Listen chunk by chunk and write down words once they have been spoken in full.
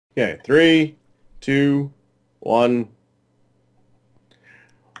Okay, 3, 2, 1.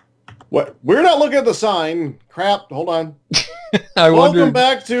 What? We're not looking at the sign. Crap. Hold on. I Welcome wondered.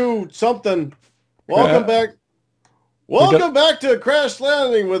 back to something. Welcome Crap. back. We got. Welcome back to Crash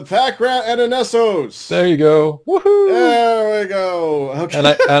Landing with Pakratt and Anessos. There you go. Woohoo! There we go. Okay. And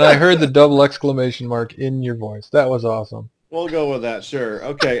I heard the double exclamation mark in your voice. That was awesome. We'll go with that. Sure.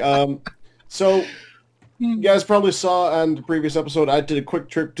 Okay. So you Hmm. guys probably saw on the previous episode, I did a quick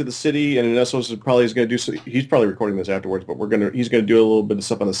trip to the city, and Anessos is probably going to do. So he's probably recording this afterwards, but he's gonna do a little bit of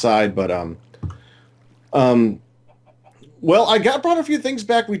stuff on the side. But um, well, I brought a few things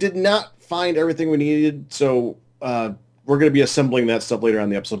back. We did not find everything we needed, so we're going to be assembling that stuff later on in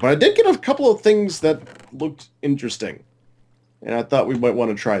the episode. But I did get a couple of things that looked interesting, and I thought we might want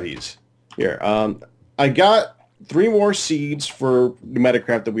to try these. Here, I got 3 more seeds for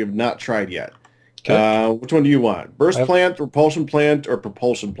Metacraft that we have not tried yet. Okay. Which one do you want? Burst I've- plant, repulsion plant, or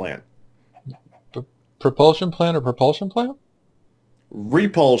propulsion plant? Propulsion plant or propulsion plant?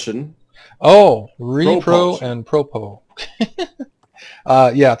 Repulsion. Oh, repro Propulsion. and propo.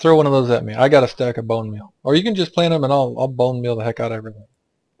 Yeah, throw one of those at me. I got a stack of bone meal. Or you can just plant them and I'll bone meal the heck out of everything.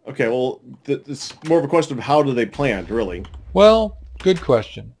 Okay, well, it's more of a question of how do they plant, really. Well, good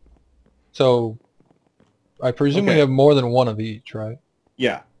question. So, I presume we Okay. have more than one of each, right?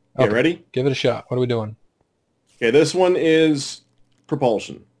 Yeah. Okay, Okay. ready? Give it a shot. What are we doing? Okay, this one is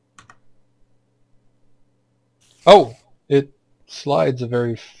propulsion. Oh, it slides a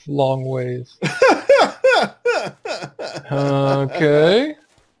very long ways. Okay.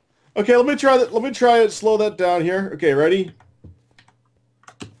 Okay, let me try that. Let me try it. Slow that down here. Okay, ready?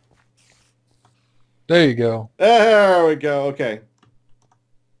 There you go. There we go. Okay.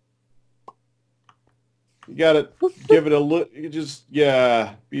 You got to give it a look. You just,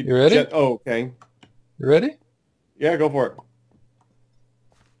 yeah. You ready? Oh, okay. You ready? Yeah, go for it.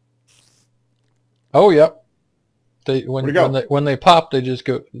 Oh, yep. They Where'd it go? when they pop, they just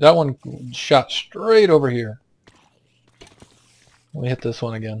go. That one shot straight over here. Let me hit this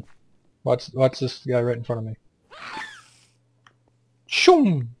one again. Watch this guy right in front of me.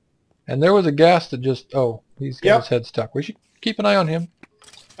 Shoom! And there was a gas that just. Oh, he's got his head stuck. We should keep an eye on him.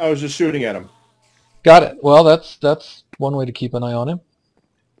 I was just shooting at him. Got it. Well, that's one way to keep an eye on him.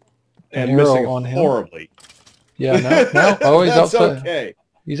 And An arrow missing on him. horribly. Yeah, no. Oh, he's That's outside. okay.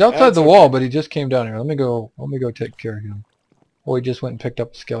 He's outside That's the okay. wall, but he just came down here. Let me go take care of him. Oh, he just went and picked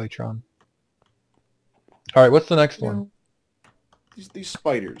up a Skeletron. All right, what's the next one? These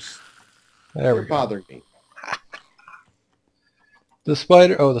spiders. There we They're go. bothering me. The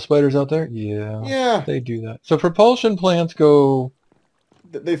spider. Oh, the spider's out there. Yeah. Yeah, They do that. So propulsion plants go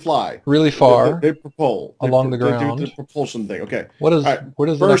they fly. really far. They propel. Along the They ground. do the propulsion thing. Okay. What is? All right, What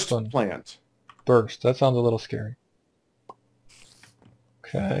is the next Burst one? plant. Burst. That sounds a little scary.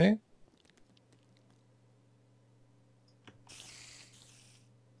 Okay.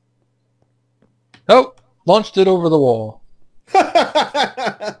 Oh, launched it over the wall.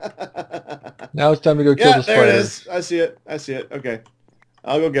 Now it's time to go kill Yeah, the there it spiders. is. I see it. I see it. Okay.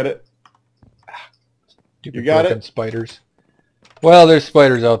 I'll go get it. Stupid You got broken it? spiders. Well, there's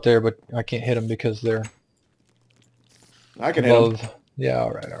spiders out there, but I can't hit them because they're I can hit him. above. Yeah,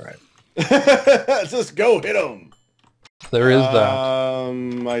 all right, all right. Just go hit him. There is that.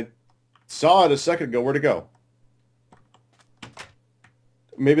 I saw it a second ago. Where'd it go?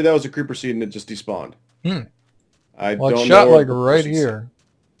 Maybe that was a creeper seed and it just despawned. Hmm. I Well, don't it know. shot where like the right person's- here.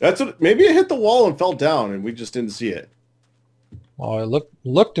 That's what. Maybe it hit the wall and fell down, and we just didn't see it. Oh, it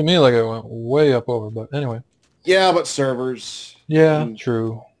looked to me like it went way up over, but anyway. Yeah, but servers. Yeah, and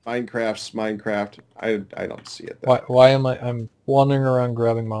true. Minecraft. I don't see it. Why am I'm wandering around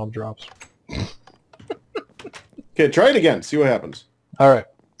grabbing mob drops? Okay, try it again. See what happens. All right,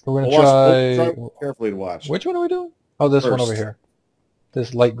 we're gonna Try try. carefully to watch. Which one are we doing? Oh, this one over First. here.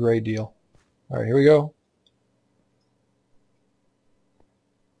 This light gray deal. All right, here we go.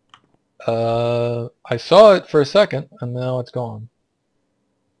 I saw it for a second, and now it's gone.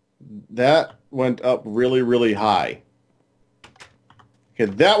 That went up really, really high. Okay,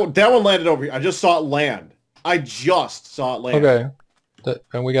 that one landed over here. I just saw it land. I just saw it land. Okay,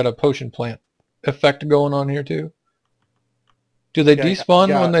 and we got a potion plant effect going on here too. Do they Okay, despawn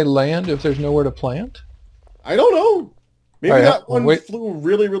got when it. they land if there's nowhere to plant? I don't know. Maybe All right, that one wait. flew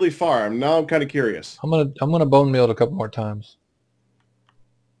really, really far. Now I'm kind of curious. I'm gonna bone meal it a couple more times.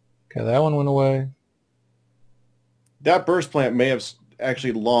 Okay, that one went away. That burst plant may have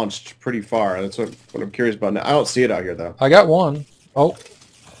actually launched pretty far. That's what I'm curious about now. I don't see it out here, though. I got one. Oh,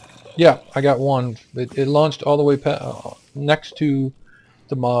 yeah, I got one. It launched all the way next to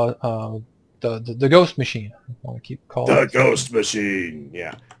the the ghost machine. I want to keep calling The it ghost machine.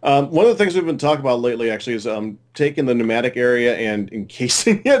 Yeah. One of the things we've been talking about lately actually is taking the pneumatic area and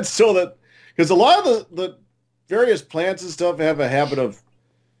encasing it so that, because a lot of the various plants and stuff have a habit of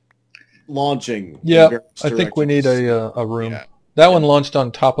launching. Yeah, I think we need a room. Yeah. That one launched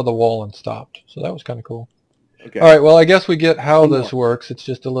on top of the wall and stopped, so that was kind of cool. Okay. All right, well, I guess we get how One this more. works. It's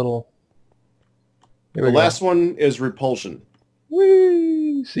just a little... Here The we go. last one is repulsion.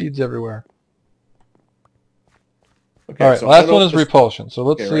 Whee! Seeds everywhere. Okay, All right, so last one is repulsion. So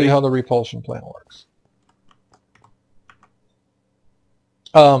let's see ready? how the repulsion plant works.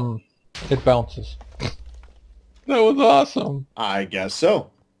 It bounces. That was awesome. I guess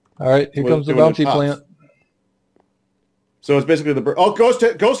so. All right, here comes the Doing it bouncy tops. plant. So it's basically the bird. Oh, ghost!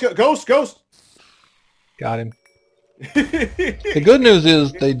 Got him. The good news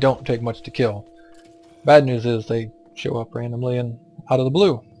is they don't take much to kill. Bad news is they show up randomly and out of the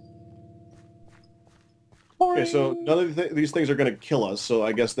blue. Okay, so none of these things are going to kill us. So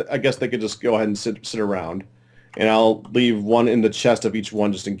I guess they could just go ahead and sit around, and I'll leave one in the chest of each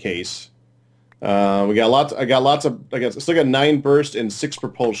one just in case. We got lots. I still got 9 burst and 6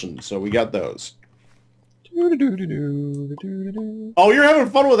 propulsion. So we got those. Oh, you're having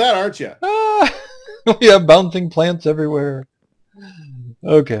fun with that, aren't you? Ah, we have bouncing plants everywhere.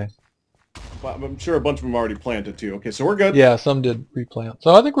 Okay. Well, I'm sure a bunch of them already planted too. Okay, so we're good. Yeah, some did replant.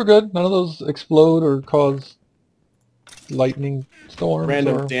 So I think we're good. None of those explode or cause lightning storms.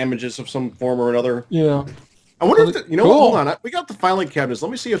 Random damages of some form or another. Yeah. I wonder if you know what? Cool. Hold on. We got the filing cabinets. Let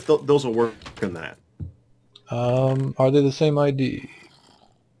me see if those will work in that. Are they the same ID?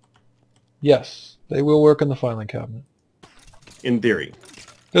 Yes, they will work in the filing cabinet. In theory.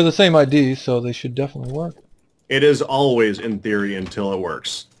 They're the same ID, so they should definitely work. It is always in theory until it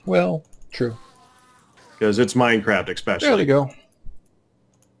works. Well, true. Because it's Minecraft especially. There we go.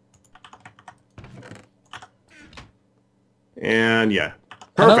 And yeah.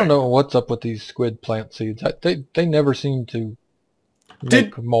 Perfect. And I don't know what's up with these squid plant seeds. They never seem to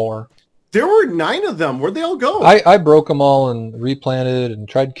make more. There were 9 of them. Where'd they all go? I broke them all and replanted and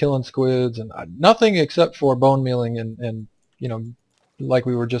tried killing squids, and nothing except for bone mealing and you know, like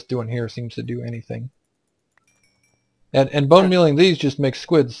we were just doing here, seems to do anything. And bone mealing these just makes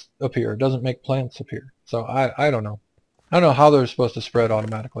squids appear. It doesn't make plants appear. So I don't know. I don't know how they're supposed to spread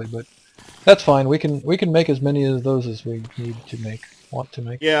automatically, but that's fine. We can make as many of those as we need to make, want to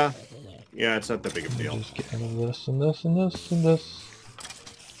make. Yeah. Yeah, it's not that big of a deal. Just get rid of this and this and this and this.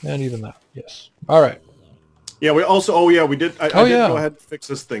 And even that. Yes. All right. Yeah, we also... Oh, yeah, we did... I did yeah. go ahead and fix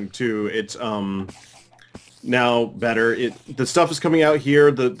this thing, too. It's now better. The stuff is coming out here.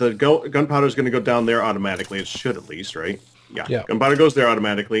 The gunpowder is going to go down there automatically. It should at least, right? Yeah. Gunpowder goes there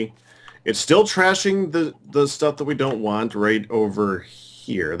automatically. It's still trashing the stuff that we don't want right over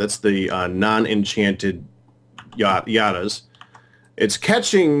here. That's the non-enchanted yadas. It's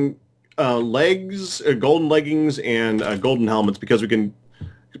catching legs, golden leggings, and golden helmets because we can...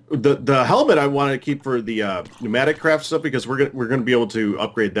 The helmet I want to keep for the pneumatic craft stuff because we're gonna be able to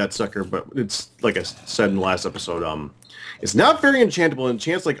upgrade that sucker, but it's like I said in the last episode, it's not very enchantable.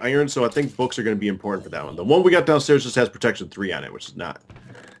 Enchants like iron, so I think books are going to be important for that one. The one we got downstairs just has protection 3 on it, which is not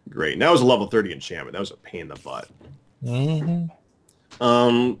great. And that was a level 30 enchantment. That was a pain in the butt.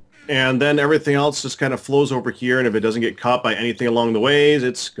 And then everything else just kind of flows over here, and if it doesn't get caught by anything along the ways,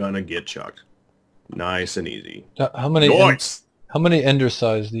 it's gonna get chucked. Nice and easy. How many? Nice. How many ender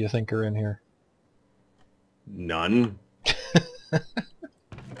size do you think are in here? None.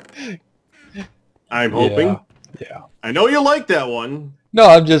 I'm hoping. Yeah. I know you like that one. No,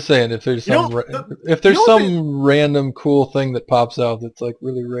 I'm just saying if there's some if there's some random cool thing that pops out that's like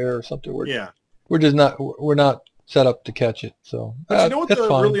really rare or something, we're not set up to catch it. So but you know what the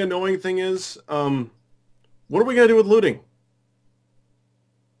fine. really annoying thing is? What are we gonna do with looting?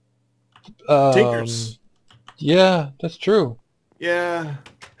 Tinkers. Yeah, that's true. Yeah.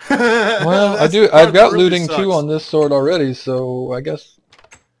 Well, I've got looting 2 on this sword already, so I guess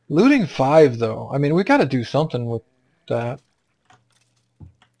looting 5 though. I mean, we got to do something with that.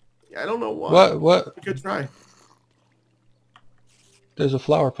 Yeah, I don't know why. What? We could try. There's a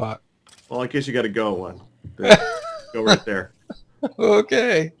flower pot. Well, I guess you got to go one. Go right there.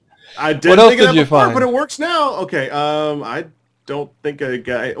 Okay. I didn't what else think of did that you before, find? but it works now. Okay. I don't think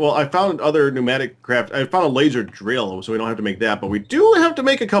I found other pneumatic craft. I found a laser drill, so we don't have to make that, but we do have to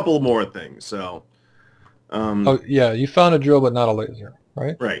make a couple more things. So. Oh yeah, you found a drill, but not a laser,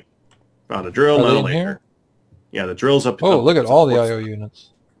 right? Right. Found a drill, not a laser. Here? Yeah, the drill's up. Oh, look at all the IO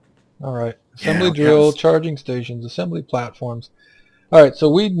units. All right. Assembly drill, charging stations, assembly platforms. All right, so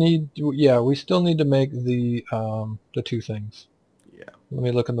we still need to make the 2 things. Yeah. Let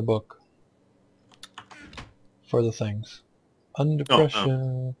me look in the book. for the things. Under Oh,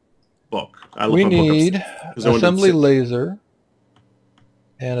 pressure. Book. I left We my book need upstairs, 'cause I wanted to assembly sit- laser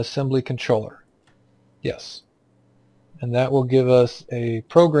and assembly controller. Yes. And that will give us a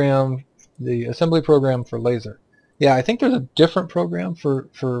program, the assembly program for laser. Yeah, I think there's a different program for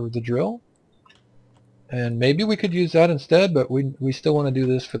the drill. And maybe we could use that instead, but we still want to do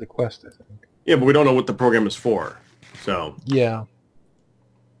this for the quest, I think. Yeah, but we don't know what the program is for. So, Yeah,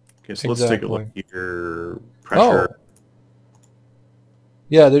 okay, so let's take a look exactly. here. Pressure. Oh,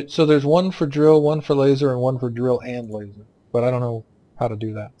 yeah, so there's one for drill, one for laser, and one for drill and laser. But I don't know how to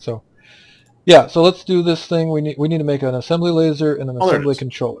do that. So, yeah, so let's do this thing. We need to make an assembly laser and an Oh, there it assembly is.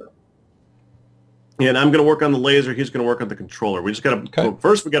 controller. Yeah, and I'm going to work on the laser. He's going to work on the controller. We just got to... Okay. Well,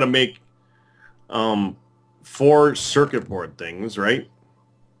 first, we got to make 4 circuit board things, right?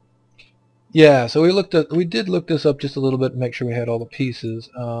 Yeah, so we did look this up just a little bit to make sure we had all the pieces.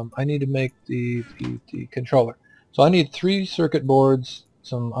 I need to make the controller. So I need 3 circuit boards,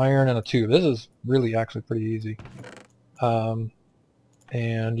 some iron, and a tube. This is really actually pretty easy.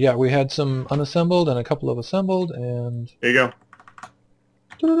 And yeah, we had some unassembled and a couple of assembled, and There you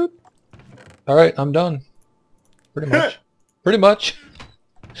go. all right, I'm done. Pretty much. Pretty much.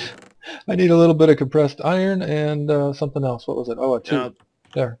 I need a little bit of compressed iron and something else. What was it? Oh, a tube.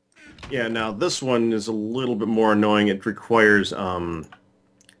 There. Yeah, now this one is a little bit more annoying. It requires, what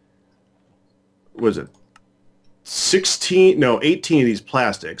is it? 18 of these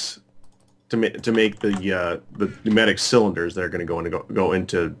plastics to make the pneumatic cylinders that are going to go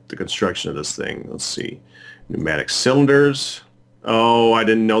into the construction of this thing. Let's see. Pneumatic cylinders. Oh, I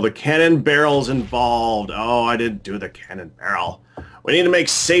didn't know the cannon barrel's involved. Oh, I didn't do the cannon barrel. We need to make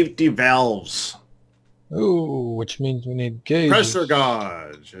safety valves. Ooh, which means we need gauges. Pressure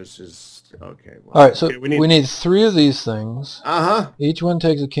gauge. This is okay. Well, all right, so okay, we need 3 of these things. Uh-huh. Each one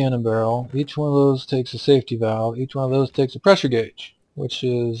takes a cannon barrel. Each one of those takes a safety valve. Each one of those takes a pressure gauge, which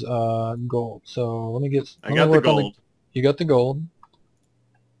is gold. So let me get. I got the gold. You got the gold.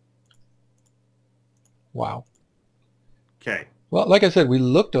 Wow. Okay. Well, like I said, we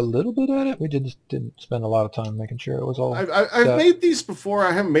looked a little bit at it. We just didn't spend a lot of time making sure it was all. I've made these before.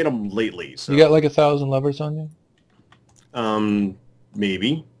 I haven't made them lately. So. You got like 1,000 levers on you?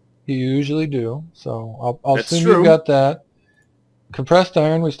 Maybe. You usually do. So I'll That's assume true. you've got that. Compressed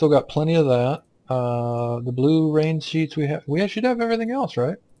iron, we still got plenty of that. The blue rain sheets we should have everything else,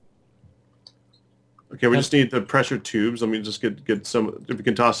 right? Okay, we just need the pressure tubes. Let me just get some. If we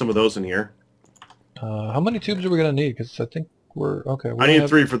can toss some of those in here. How many tubes are we gonna need? Because I think we're okay. I need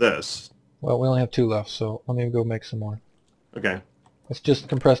 3 for this. Well, we only have 2 left, so let me go make some more. Okay. It's just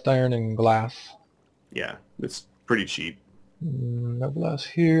compressed iron and glass. Yeah, it's pretty cheap. No glass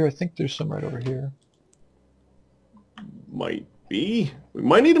here. I think there's some right over here. Might be. We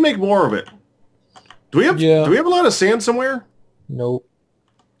might need to make more of it. Do we have? Yeah. Do we have a lot of sand somewhere? Nope.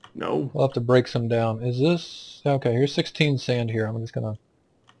 No. We'll have to break some down. Is this okay? Here's 16 sand here. I'm just gonna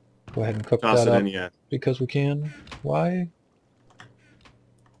go ahead and cook Toss that it up in, yeah. because we can. Why?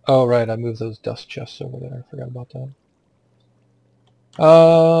 Oh right, I moved those dust chests over there. I forgot about that.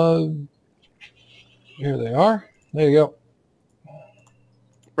 Here they are. There you go.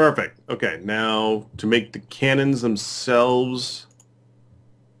 Perfect. Okay, now to make the cannons themselves,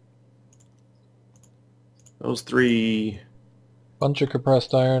 those 3. Bunch of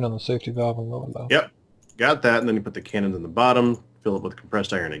compressed iron on the safety valve and lower valve. Yep, got that. And then you put the cannons in the bottom. Fill it with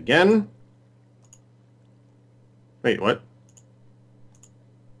compressed iron again. Wait, what?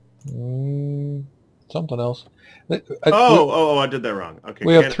 Something else. I did that wrong. Okay.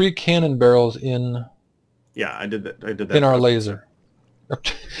 We have 3 cannon barrels in. Yeah, I did that. I did that in our wrong. laser.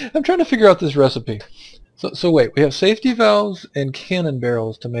 I'm trying to figure out this recipe. So wait, we have safety valves and cannon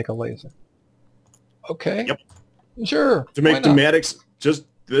barrels to make a laser. Okay. Yep. Sure. To make pneumatics,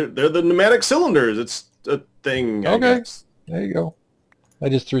 they're the pneumatic cylinders. It's a thing. I Okay. guess. There you go. I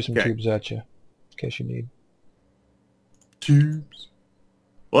just threw some tubes at you, in case you need. Tubes.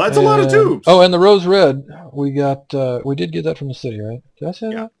 Well, that's a lot of tubes. Oh, and the rose red, we got. We did get that from the city, right? Did I say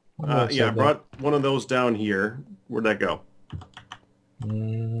that? Yeah, I brought one of those down here. Where'd that go?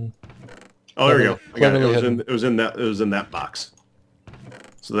 Oh, there we go. I got it. It was in that box.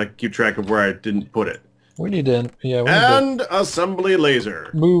 So that I can keep track of where I didn't put it. We need to, and assembly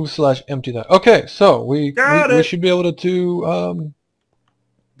laser. Move/empty that. Okay, so we should be able to do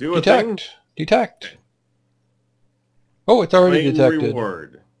a thing. Detect. Oh, it's already Claim detected.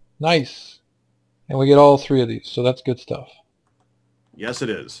 Reward. Nice. And we get all 3 of these, so that's good stuff. Yes, it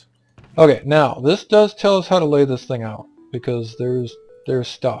is. Okay, now this does tell us how to lay this thing out because there's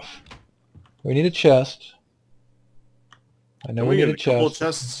stuff. We need a chest. I know we need a chest. Couple of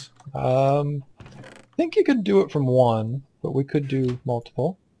chests. think you could do it from one, but we could do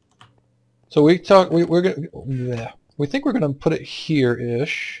multiple. So we're gonna, yeah, we think we're gonna put it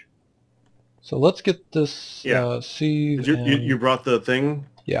here-ish. So let's get this seed. You brought the thing?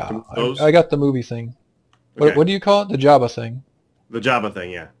 Yeah, I got the movie thing. Okay. What do you call it? The Java thing. The Java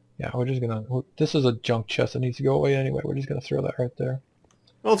thing, yeah. Yeah, we're just gonna. This is a junk chest that needs to go away anyway. We're just gonna throw that right there.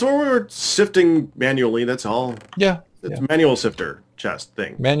 Well, it's where we were sifting manually. That's all. Yeah. It's manual sifter chest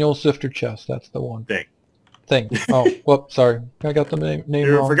thing. Manual sifter chest. That's the one. Thing. Oh, whoops, sorry. I got the name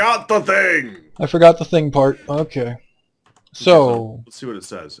you wrong. Forgot the thing! I forgot the thing part. Okay. So... let's see what it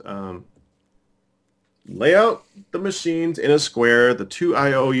says. Lay out the machines in a square, the 2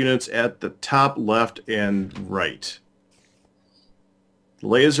 I.O. units at the top left and right. The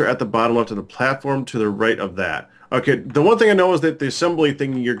laser at the bottom left of the platform to the right of that. Okay, the one thing I know is that the assembly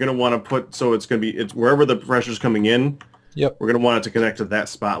thing you're going to want to put, so it's going to be, it's wherever the pressure's coming in. Yep. We're going to want it to connect to that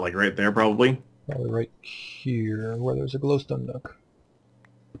spot, like right there probably. Probably right here, where there's a glowstone duck.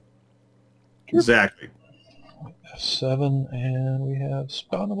 Exactly. F7, and we have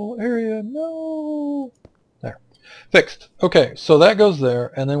spawnable area. No! There. Fixed. Okay, so that goes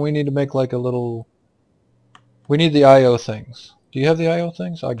there, and then we need to make like a little... We need the I.O. things. Do you have the I.O.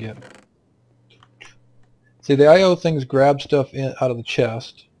 things? I get it. See, the I.O. things grab stuff out of the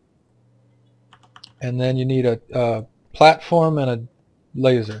chest, and then you need a platform and a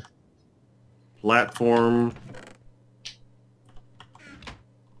laser. Platform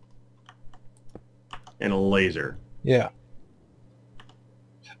and a laser. Yeah.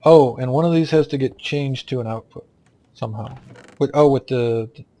 Oh, and one of these has to get changed to an output somehow. With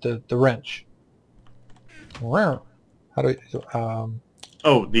the wrench. How do we?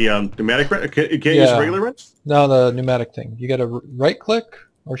 Oh, the pneumatic wrench. You can't use a regular wrench. No, the pneumatic thing. You got to right click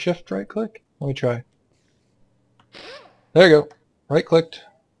or shift right click. Let me try. There you go. Right clicked.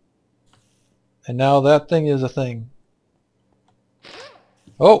 And now that thing is a thing.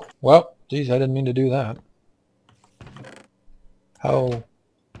 Oh, well, geez, I didn't mean to do that. How?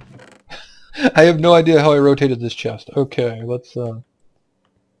 I have no idea how I rotated this chest. Okay, let's,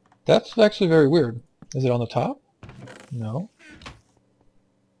 that's actually very weird. Is it on the top? No.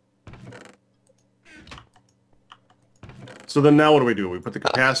 So then now what do? We put the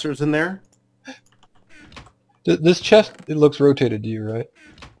capacitors in there? This chest, it looks rotated to you, right?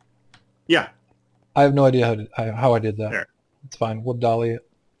 Yeah. I have no idea how I did that. There. It's fine. We'll dolly it.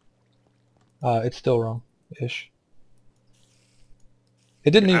 It's still wrong-ish.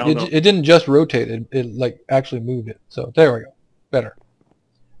 It didn't. It didn't just rotate it. It like actually moved it. So there we go. Better.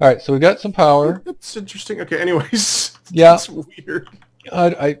 All right. So we got some power. That's interesting. Okay. Anyways. Yeah. It's weird.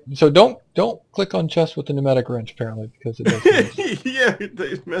 So don't click on chest with the pneumatic wrench apparently because it does. Yeah,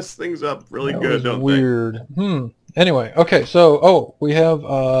 they mess things up really good. Don't weird. They? Anyway. Okay. So we have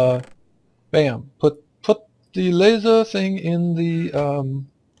bam. Put the laser thing in the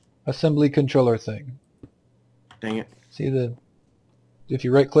assembly controller thing. Dang it. See the. If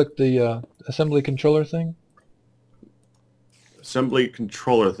you right-click the assembly controller thing. Assembly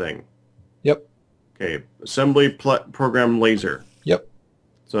controller thing. Yep. Okay. Assembly program laser. Yep.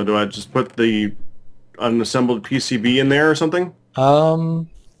 So do I just put the unassembled PCB in there or something? I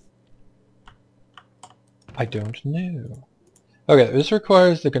don't know. Okay, this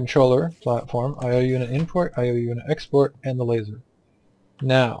requires the controller, platform, I/O unit import, I/O unit export, and the laser.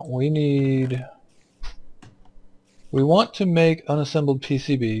 Now, we want to make unassembled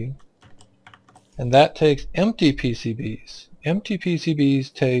PCB, and that takes empty PCBs. Empty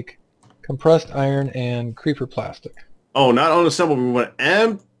PCBs take compressed iron and creeper plastic. Oh, not unassembled. We want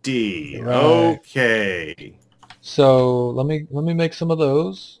empty. Right. Okay. So let me make some of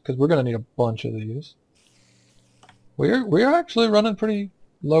those because we're gonna need a bunch of these. We're actually running pretty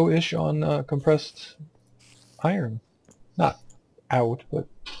low-ish on compressed iron. Not out, but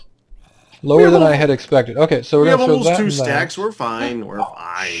lower than I had expected. Okay, so we're gonna throw that. We have almost 2 stacks. We're fine. We're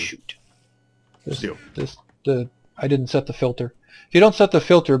fine. Shoot. I didn't set the filter. If you don't set the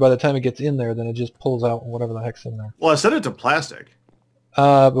filter, by the time it gets in there, then it just pulls out whatever the heck's in there. Well, I set it to plastic.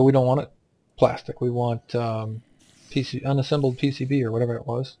 But we don't want it plastic. We want unassembled PCB or whatever it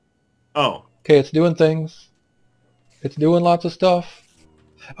was. Oh. Okay, it's doing things. It's doing lots of stuff.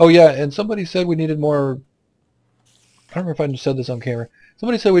 Oh yeah, and somebody said we needed more. I don't remember if I just said this on camera.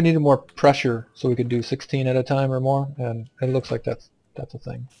 Somebody said we needed more pressure so we could do 16 at a time or more, and it looks like that's a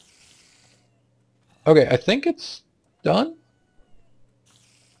thing. Okay, I think it's done.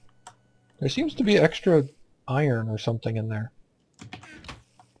 There seems to be extra iron or something in there. I'm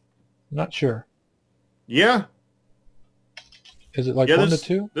not sure. Yeah. Is it like 1 to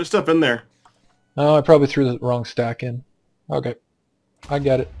 2? There's stuff in there. Oh, I probably threw the wrong stack in. Okay. I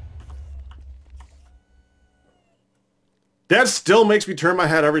get it. That still makes me turn my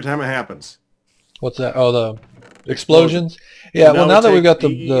head every time it happens. What's that? Oh, the explosions? Yeah, well, now that we've got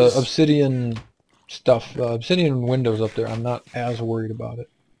the obsidian stuff, obsidian windows up there, I'm not as worried about it.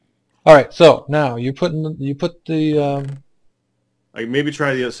 All right, so now you put the Like maybe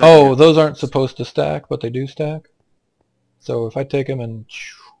try the other side. oh, those aren't supposed to stack, but they do stack. So if I take them and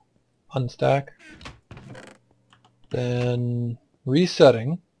unstack, then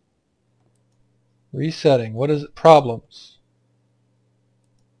resetting. What is it? Problems.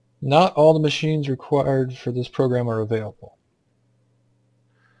 Not all the machines required for this program are available.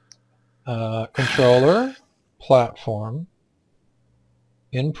 Controller, platform,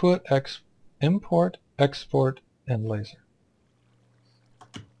 import, export, and laser.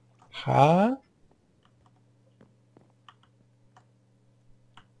 Huh?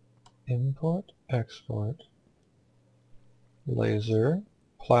 Import, export, laser,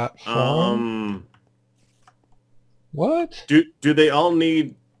 platform. What? Do they all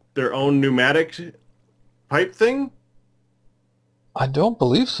need their own pneumatic pipe thing? I don't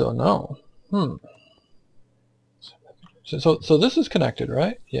believe so, no. So this is connected,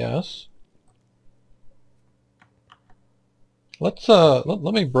 right? Yes. Let's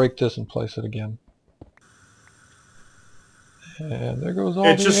let me break this and place it again. And there goes all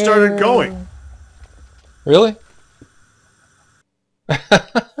It just started going. Really?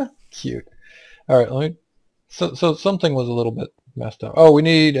 Cute. All right, let me. So something was a little bit messed up. Oh, we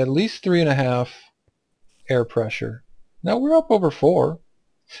need at least 3.5 air pressure. Now we're up over 4.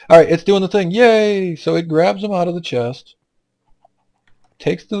 All right, it's doing the thing. Yay! So it grabs them out of the chest,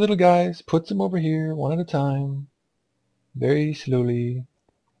 takes the little guys, puts them over here one at a time, very slowly.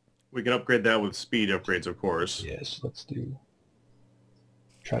 We can upgrade that with speed upgrades, of course. Yes, let's do.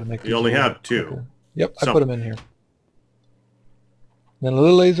 Try to make. You only have 2. Quicker. Yep, I put them in here. Then a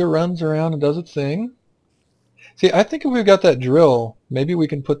little laser runs around and does its thing. See, I think if we've got that drill, maybe we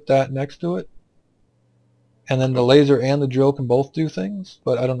can put that next to it. And then the laser and the drill can both do things,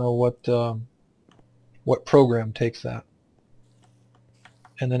 but I don't know what program takes that.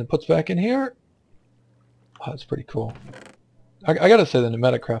 And then it puts back in here. Oh, that's pretty cool. I gotta say the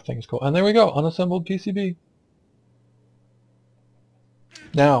pneumatic craft thing is cool. And there we go, unassembled PCB.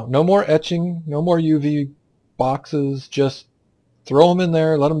 Now, no more etching, no more UV boxes, just throw them in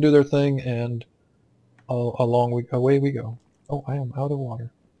there, let them do their thing, and away we go. Oh, I am out of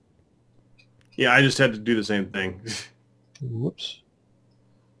water. Yeah, I just had to do the same thing. Whoops.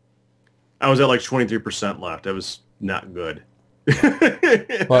 I was at like 23% left. That was not good.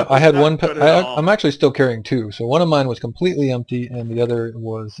 Well, I had one. I'm actually still carrying 2. So one of mine was completely empty, and the other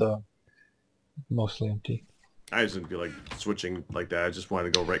was mostly empty. I just didn't feel like switching like that. I just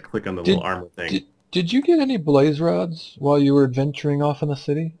wanted to go right-click on the little armor thing. Did you get any blaze rods while you were adventuring off in the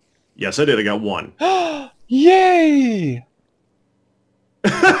city? Yes, I did. I got 1. Yay!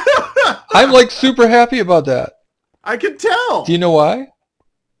 I'm like super happy about that. I can tell. Do you know why?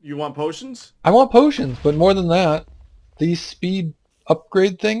 You want potions? I want potions, but more than that, these speed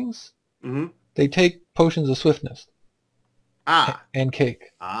upgrade things, they take potions of swiftness. And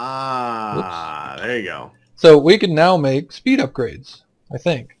cake. Whoops. There you go. So we can now make speed upgrades, I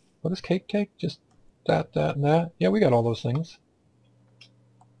think. What does cake take? Just that, and that? Yeah, we got all those things.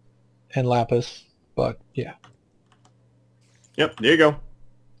 And lapis, but yeah. Yep, there you go.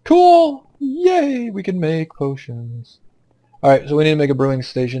 Cool! Yay! We can make potions. Alright, so we need to make a brewing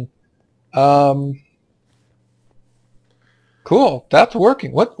station. Cool, that's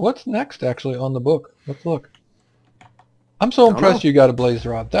working. What's next, actually, on the book? Let's look. I'm so impressed you got a blaze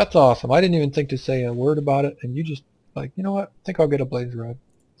rod. That's awesome. I didn't even think to say a word about it, and you just, like, you know what? I think I'll get a blaze rod.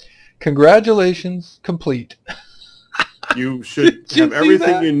 Congratulations, complete. You should have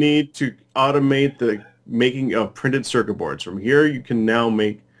everything you need to automate the making of printed circuit boards. From here, you can now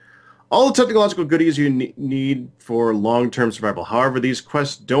make all the technological goodies you need for long-term survival. However, these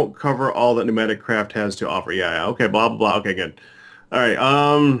quests don't cover all that Pneumatic Craft has to offer. Yeah, okay, blah, blah, blah. Okay, good. All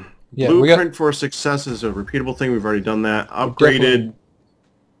right, yeah, blueprint for success is a repeatable thing. We've already done that. Upgraded.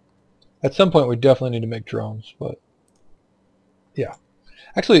 At some point, we definitely need to make drones, but yeah.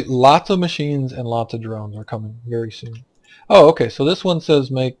 Actually, lots of machines and lots of drones are coming very soon. Oh, okay, so this one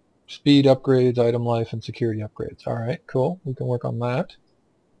says make speed upgrades, item life, and security upgrades. All right, cool. We can work on that.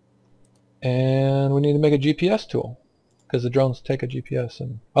 And we need to make a GPS tool, because the drones take a GPS,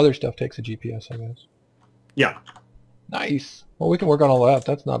 and other stuff takes a GPS, I guess. Yeah. Nice. Well, we can work on all that.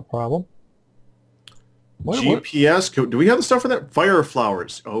 That's not a problem. GPS? Do we have the stuff for that? Fire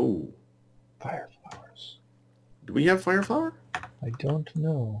flowers. Oh. Fire flowers. Do we have fire flower? I don't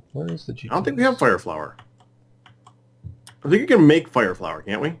know. Where is the GPS? I don't think we have fire flower. I think you can make fire flower,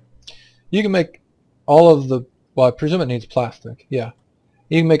 can't we? You can make all of the Well, I presume it needs plastic. Yeah.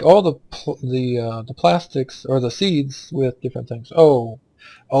 You can make all the plastics or the seeds with different things. Oh,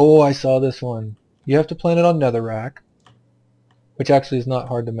 I saw this one. You have to plant it on netherrack, which actually is not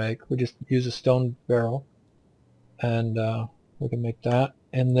hard to make. We just use a stone barrel, and we can make that.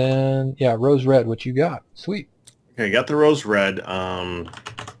 And then, yeah, rose red, which you got. Sweet. Okay, got the rose red.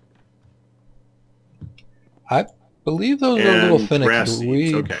 I believe those are a little And finicky. grass seeds,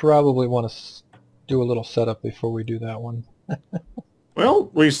 We okay. probably want to do a little setup before we do that one. Well,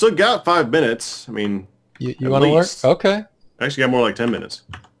 we still got 5 minutes. I mean, You at want to work? least. Okay. I actually got more like 10 minutes.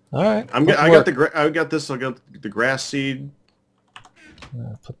 All right. I got the grass seed.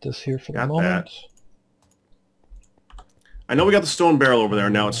 Put this here for the Got moment. I know we got the stone barrel over there.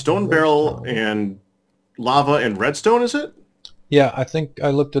 Now it's stone barrel and lava and redstone, is it? Yeah, I think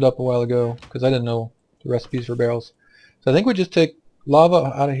I looked it up a while ago because I didn't know the recipes for barrels. So I think we just take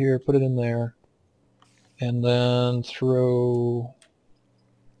lava out of here, put it in there, and then throw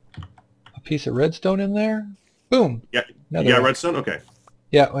a piece of redstone in there. Boom. Yeah. Another You got one. redstone? Okay.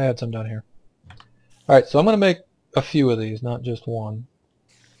 Yeah, I had some down here. All right, so I'm going to make a few of these, not just one.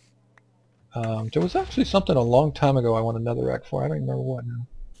 There was actually something a long time ago I wanted netherrack for. I don't remember what now.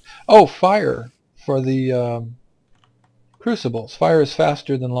 Oh, fire for the crucibles. Fire is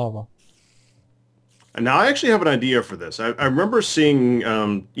faster than lava. And now I actually have an idea for this. I remember seeing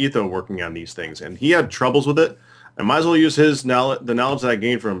Etho working on these things, and he had troubles with it. I might as well use his knowledge, the knowledge that I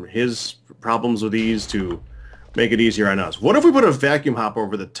gained from his problems with these to make it easier on us. What if we put a vacuum hopper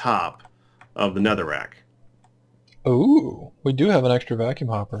over the top of the netherrack? Ooh, we do have an extra vacuum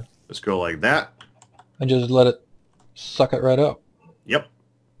hopper. Let's go like that. And just let it suck it right up. Yep.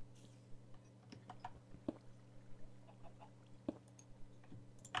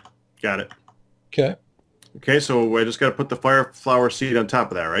 Got it. Okay. Okay, so I just got to put the fire flower seed on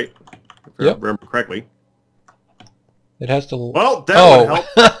top of that, right? If I Yep. remember correctly. It has to... Well, that would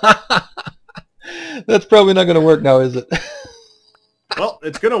help. That's probably not going to work now, is it? Well,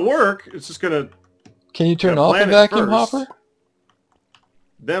 it's going to work. It's just going to... Can you turn Gotta off the plan it vacuum first. hopper?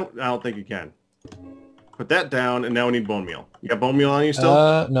 Then I don't think you can. Put that down, and now we need bone meal. You got bone meal on you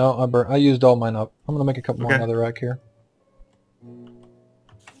still? No, I used all mine up. I'm going to make a couple more Okay. netherrack here.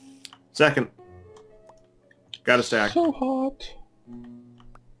 Second. Got a stack. So hot.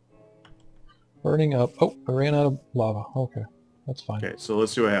 Burning up. Oh, I ran out of lava. Okay, that's fine. Okay, so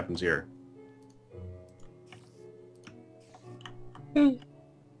let's see what happens here.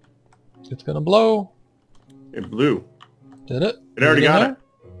 It's going to blow. It blew. Did it? It already Is in got there? it.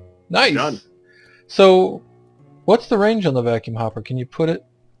 Nice. Done. So, what's the range on the vacuum hopper? Can you put it...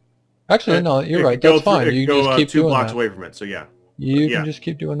 Actually, no, you're right. That's fine. You just keep 2 doing blocks that. away from it, so yeah. You Yeah. can just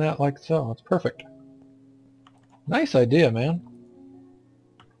keep doing that like so. It's perfect. Nice idea, man.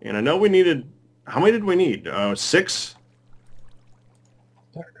 And I know we needed... How many did we need? 6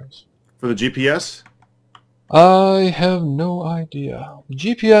 There it goes. for the GPS? I have no idea.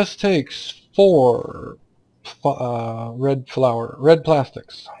 GPS takes 4 red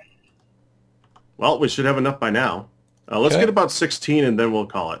plastics. Well, we should have enough by now. Let's Okay. get about 16 and then we'll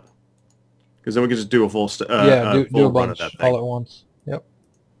call it. Because then we can just do a full, Do full a run of bunch that thing. all at once. Yep.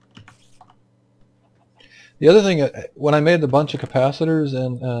 The other thing, when I made a bunch of capacitors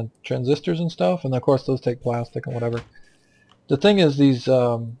and transistors and stuff, and of course those take plastic and whatever, the thing is these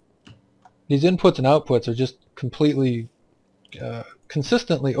inputs and outputs are just completely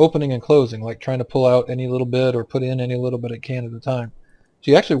consistently opening and closing, like trying to pull out any little bit or put in any little bit it can at a time. So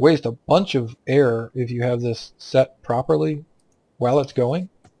you actually waste a bunch of air if you have this set properly while it's going,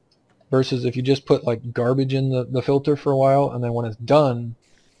 versus if you just put like garbage in the filter for a while and then when it's done,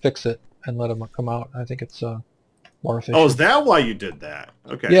 fix it and let them come out. I think it's more efficient. Oh, is that why you did that?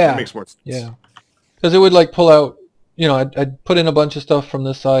 Okay, Yeah. that makes more sense. Yeah, because it would like pull out, you know, I'd put in a bunch of stuff from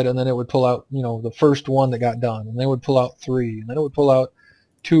this side and then it would pull out, you know, the first one that got done, and then it would pull out 3, and then it would pull out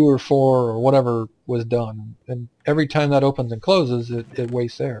 2 or 4 or whatever was done, and every time that opens and closes it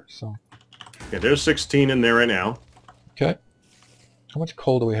wastes air. So Okay, there's 16 in there right now. okay, how much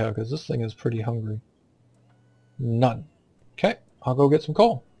coal do we have, because this thing is pretty hungry? None. Okay, I'll go get some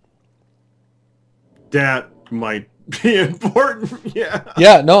coal. That might be important. Yeah.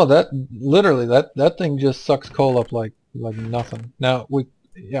 Yeah, no, that literally that thing just sucks coal up like nothing. Now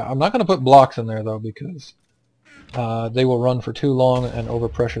I'm not going to put blocks in there though, because they will run for too long and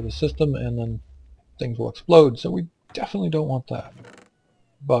overpressure the system, and then things will explode. So we definitely don't want that.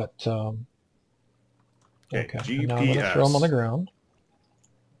 But okay, and now I'm going to throw them on the ground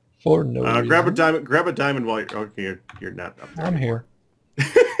for no reason. Grab a diamond while you're okay. You're not up there. I'm here.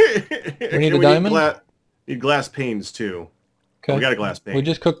 We need a diamond? Need glass panes too. Okay, We got a glass pane. we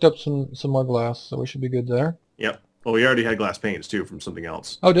just cooked up some more glass, so we should be good there. Yep. Well, we already had glass panes too from something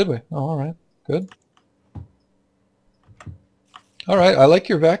else. Oh, did we? Oh, all right. Good. All right. I like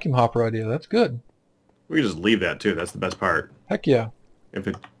your vacuum hopper idea. That's good. We can just leave that too. That's the best part. Heck yeah. If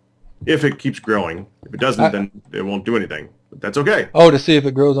it keeps growing. If it doesn't, then it won't do anything. But that's okay. Oh, to see if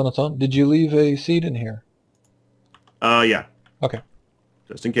it grows on its own. Did you leave a seed in here? Yeah. Okay.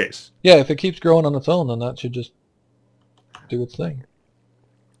 Just in case. Yeah, if it keeps growing on its own, then that should just do its thing.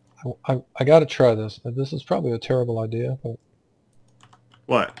 I got to try this. This is probably a terrible idea, but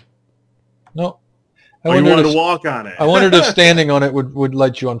What? no. Oh, you wanted to walk on it. I wondered if standing on it would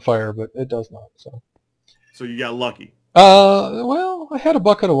light you on fire, but it does not. So you got lucky. Well, I had a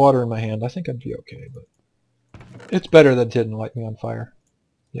bucket of water in my hand. I think I'd be okay, but it's better that it didn't light me on fire.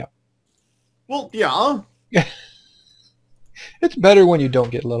 Yeah. Well, yeah. It's better when you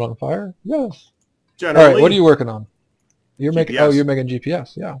don't get lit on fire. Yes. Generally. All right, what are you working on? You're making. GPS. Oh, you're making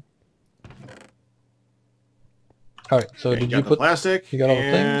GPS. Yeah. All right. So Okay, did you you got put the plastic? You got all the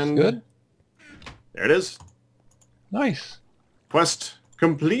things. Good. There it is. Nice. Quest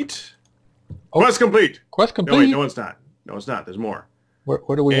complete. Oh, Quest complete. Quest complete. No, wait, no, it's not. No, it's not. There's more.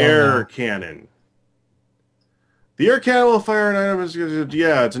 What are we Air on now? cannon. The air cannon will fire an item.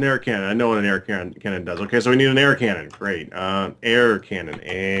 Yeah, it's an air cannon. I know what an air cannon does. Okay, so we need an air cannon. Great. Air cannon.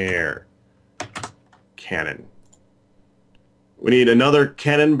 Air cannon. We need another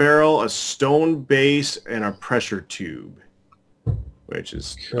cannon barrel, a stone base, and a pressure tube. Which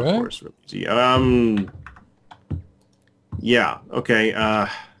is, Okay. of course, really easy. Yeah, okay.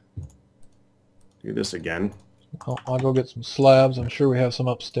 Do this again. I'll go get some slabs. I'm sure we have some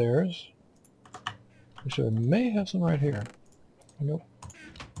upstairs. We may have some right here. Nope.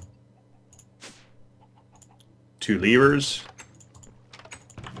 2 levers.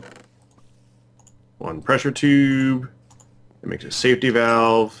 1 pressure tube. It makes a safety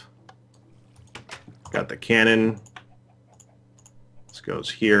valve. Got the cannon. This goes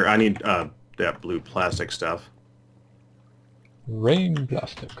here. I need that blue plastic stuff. Rain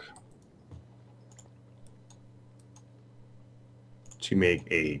plastic. To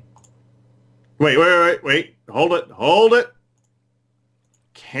make a... Wait. Hold it.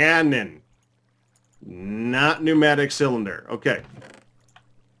 Cannon. Not pneumatic cylinder. Okay.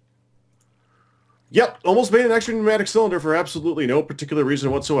 Yep, almost made an extra pneumatic cylinder for absolutely no particular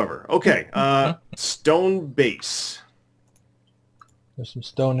reason whatsoever. Okay, stone base. There's some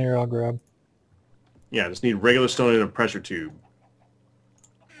stone here I'll grab. Yeah, just need regular stone in a pressure tube.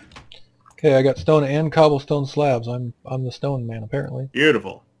 Okay, I got stone and cobblestone slabs. I'm the stone man apparently.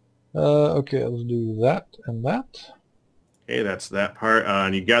 Beautiful. Okay, let's do that and that. Okay, that's that part.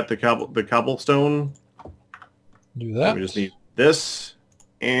 And you got the cobblestone. Do that. We just need this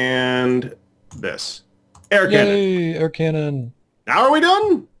and this. Air cannon. Yay, air cannon. Now are we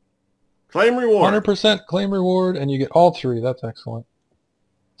done? Claim reward. 100% claim reward, and you get all 3. That's excellent.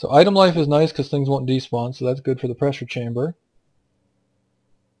 So item life is nice because things won't despawn, so that's good for the pressure chamber.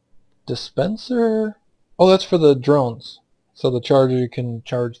 Dispenser. Oh, that's for the drones. So the charger can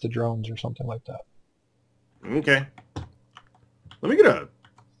charge the drones or something like that. Okay. Let me get a...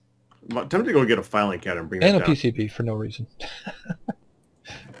 I'm tempted to go get a filing cabinet and bring And that a down. PCB for no reason.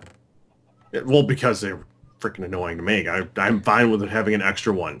 Well, because they're freaking annoying to make. I'm fine with having an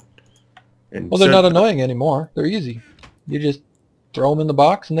extra one. And Well, they're not annoying anymore. They're easy. You just throw them in the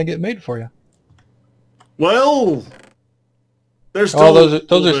box and they get made for you. Well, there's still... Oh,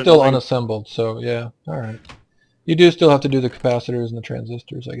 those are still unassembled, so yeah. All right. You do still have to do the capacitors and the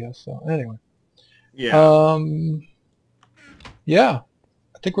transistors, I guess. So anyway. Yeah. Yeah.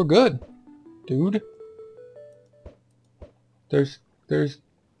 I think we're good, dude. There's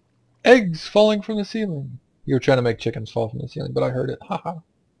eggs falling from the ceiling. You were trying to make chickens fall from the ceiling, but I heard it. Haha.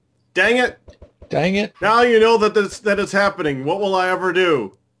 Dang it. Dang it. Now you know that it's happening. What will I ever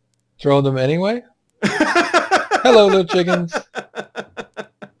do? Throw them anyway? Hello, little chickens.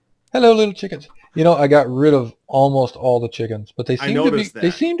 Hello, little chickens. You know, I got rid of almost all the chickens, but they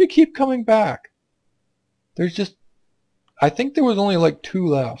seem to keep coming back. There's just, I think there was only like 2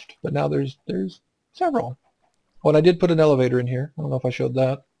 left, but now there's several. Oh, and I did put an elevator in here. I don't know if I showed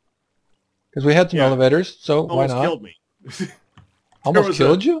that. Because we had some elevators, so why not? Almost killed me. Almost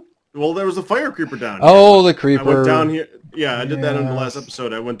killed you? Well, there was a fire creeper down here. Oh, the creeper. I went down here. Yeah, I did that in the last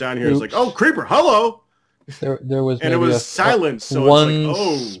episode. I went down here. It's like, oh, creeper, hello. There was and it was silent, so one it's like,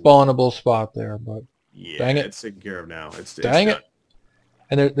 oh, spawnable spot there, but yeah, dang it. It's taken care of now. Dang it.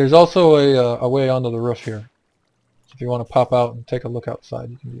 And there's also a way onto the roof here. So if you want to pop out and take a look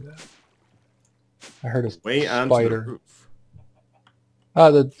outside, you can do that. I heard a way spider. onto the roof.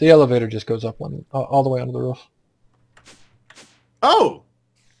 The elevator just goes up all the way onto the roof. Oh,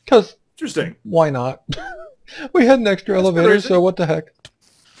 Because interesting. why not? We had an extra That's elevator, crazy. so what the heck?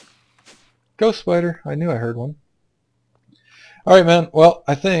 Ghost spider. I knew I heard one. All right, man. Well,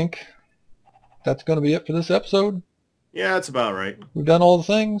 I think that's going to be it for this episode. Yeah, that's about right. We've done all the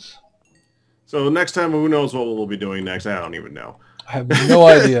things. So next time, who knows what we'll be doing next? I don't even know. I have no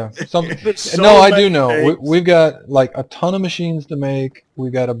idea. So No, I many do know. things. We've got like a ton of machines to make.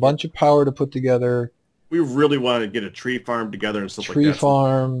 We've got a bunch of power to put together. We really want to get a tree farm together and stuff like that. Tree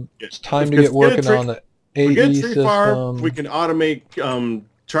farm. Yeah. It's time to If get working on the we get a AE tree system. farm, we can automate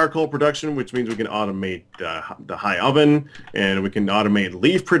charcoal production, which means we can automate the high oven, and we can automate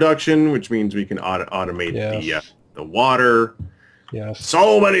leaf production, which means we can automate Yes. the water. Yes.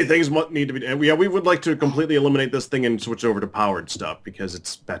 So many things need to be, and we would like to completely eliminate this thing and switch over to powered stuff because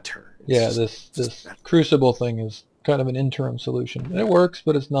it's better. Yeah, this crucible thing is kind of an interim solution. And it works,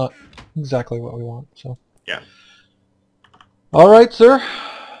 but it's not exactly what we want. So yeah. All right, sir.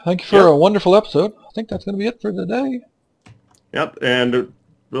 Thank you for a wonderful episode. I think that's going to be it for today. Yep, and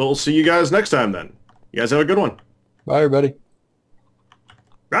we'll see you guys next time then. You guys have a good one. Bye, everybody.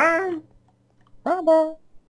 Bye. Bye-bye.